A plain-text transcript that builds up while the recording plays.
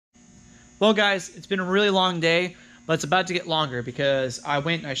Well, guys, it's been a really long day, but it's about to get longer because I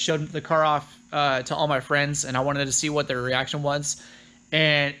went and I showed the car off to all my friends, and I wanted to see what their reaction was.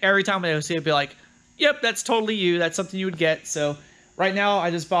 And every time they would see it, be like, yep, that's totally you. That's something you would get. So right now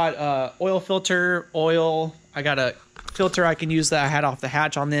I just bought oil filter, oil. I got a filter I can use that I had off the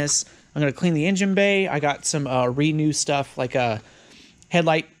hatch on this. I'm going to clean the engine bay. I got some renew stuff, like a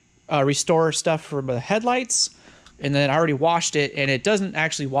headlight restore stuff for the headlights. And then I already washed it, and it doesn't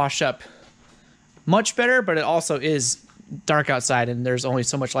actually wash up much better, but it also is dark outside and there's only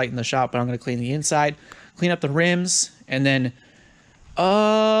so much light in the shop. But I'm going to clean the inside, clean up the rims, and then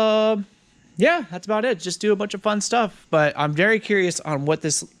yeah, that's about it. Just do a bunch of fun stuff. But I'm very curious on what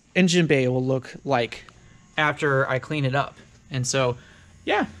this engine bay will look like after I clean it up. And so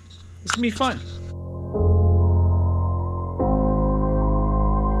yeah, it's gonna be fun.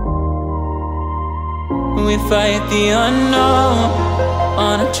 We fight the unknown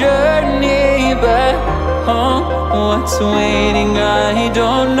on a journey back home. What's waiting, I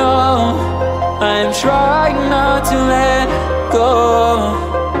don't know. I'm trying not to let go,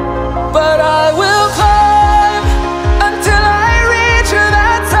 but I will climb until I reach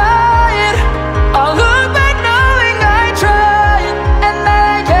that side. I'll look back knowing I tried, and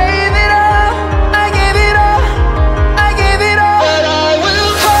I gave it all, I gave it all, I gave it all. But I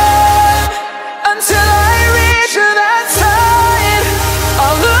will climb until I reach that side.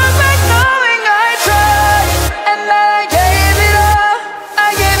 I'll look back knowing I tried, and I gave it all,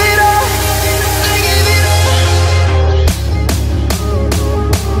 I gave it all, I gave it all.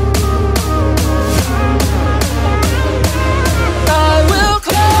 I will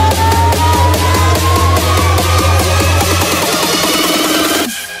climb. I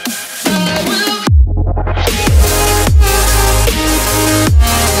will.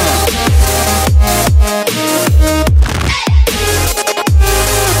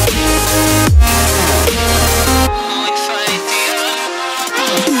 We fight the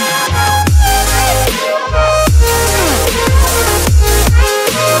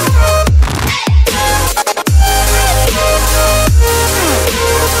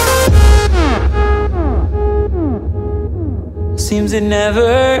Seems it never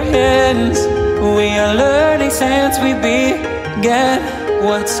ends. We are learning since we began.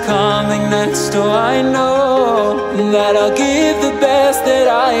 What's coming next? Oh, I know that I'll give the best that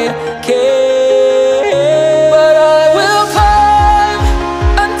I can. But I will climb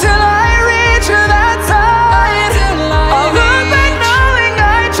until I reach that side. I'll look back knowing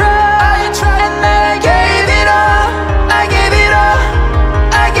I tried, and then I gave it all, I gave it all,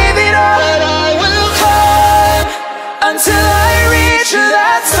 I gave it all. But I will climb until I reach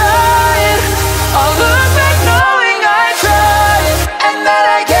that side. I'll look back knowing I tried, and then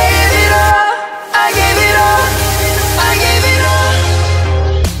I gave it all, I gave it all, I gave it all.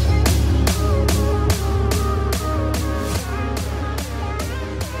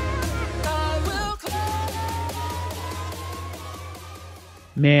 I will climb.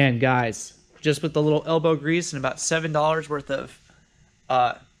 Man, guys, just with the little elbow grease and about $7 worth of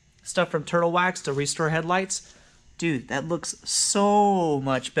stuff from Turtle Wax to restore headlights, dude, that looks so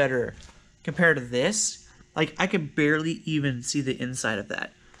much better compared to this. Like, I can barely even see the inside of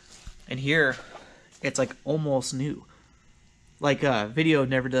that. And here, it's like almost new. Like, video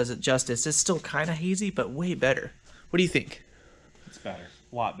never does it justice. It's still kind of hazy, but way better. What do you think? It's better.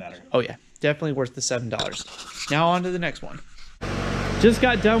 A lot better. Oh yeah, definitely worth the $7. Now on to the next one. Just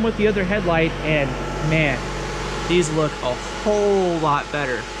got done with the other headlight, and man, these look a whole lot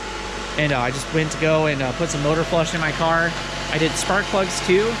better. And I just went to go and put some motor flush in my car. I did spark plugs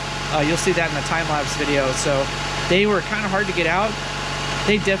too. You'll see that in the time-lapse video. So they were kind of hard to get out.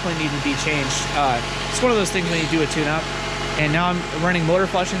 They definitely need to be changed. It's one of those things when you do a tune-up. And now I'm running motor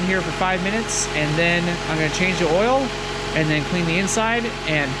flush in here for 5 minutes, and then I'm gonna change the oil and then clean the inside.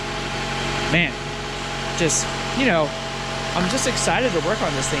 And man, just, you know, I'm just excited to work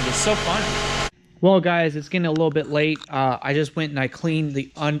on this thing. It's so fun. Well, guys, it's getting a little bit late. I just went and I cleaned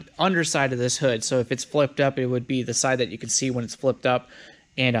the underside of this hood. So if it's flipped up, it would be the side that you can see when it's flipped up.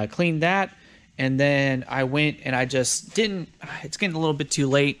 And I cleaned that. And then I went and I just didn't, it's getting a little bit too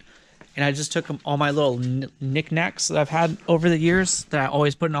late. And I just took all my little knickknacks that I've had over the years that I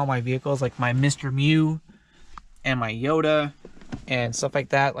always put in all my vehicles, like my Mr. Mew and my Yoda and stuff like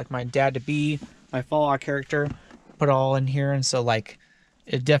that, like my Dad-to-be, my Fallout character, put it all in here. And so, like,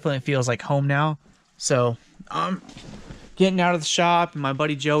 it definitely feels like home now. So I'm getting out of the shop, and my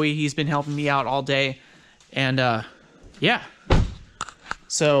buddy Joey, he's been helping me out all day. And yeah,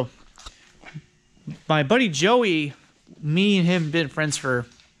 so my buddy Joey, me and him have been friends for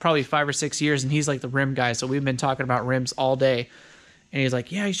probably 5 or 6 years, and he's like the rim guy. So we've been talking about rims all day. And he's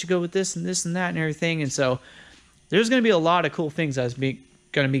like, yeah, you should go with this and this and that and everything. And so there's going to be a lot of cool things that's going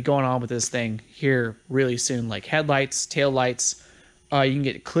to be going on with this thing here really soon, like headlights, tail lights. You can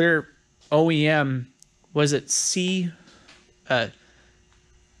get clear OEM. Was it CER?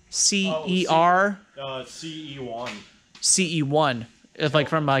 CE1. CE1. If like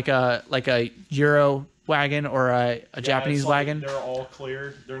from like a Euro wagon or a Japanese wagon. They're all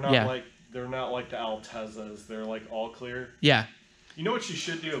clear. They're not like the Altezas. They're like all clear. Yeah. You know what you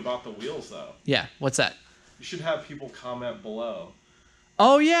should do about the wheels though? Yeah. What's that? You should have people comment below.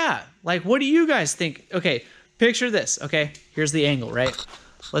 Oh yeah. Like, what do you guys think? Okay, picture this. Okay, here's the angle, right?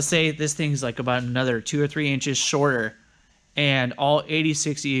 Let's say this thing's like about another 2 or 3 inches shorter, and all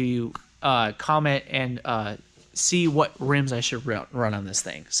 86 of you comment and see what rims I should run on this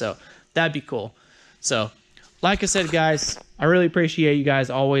thing. So that'd be cool. So, like I said, guys, I really appreciate you guys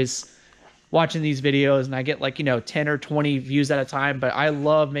always watching these videos, and I get like, 10 or 20 views at a time, but I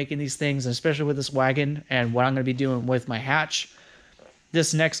love making these things, especially with this wagon and what I'm going to be doing with my hatch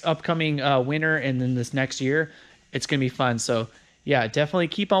this next upcoming winter and then this next year. It's going to be fun. So yeah, definitely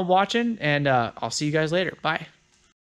keep on watching, and I'll see you guys later. Bye.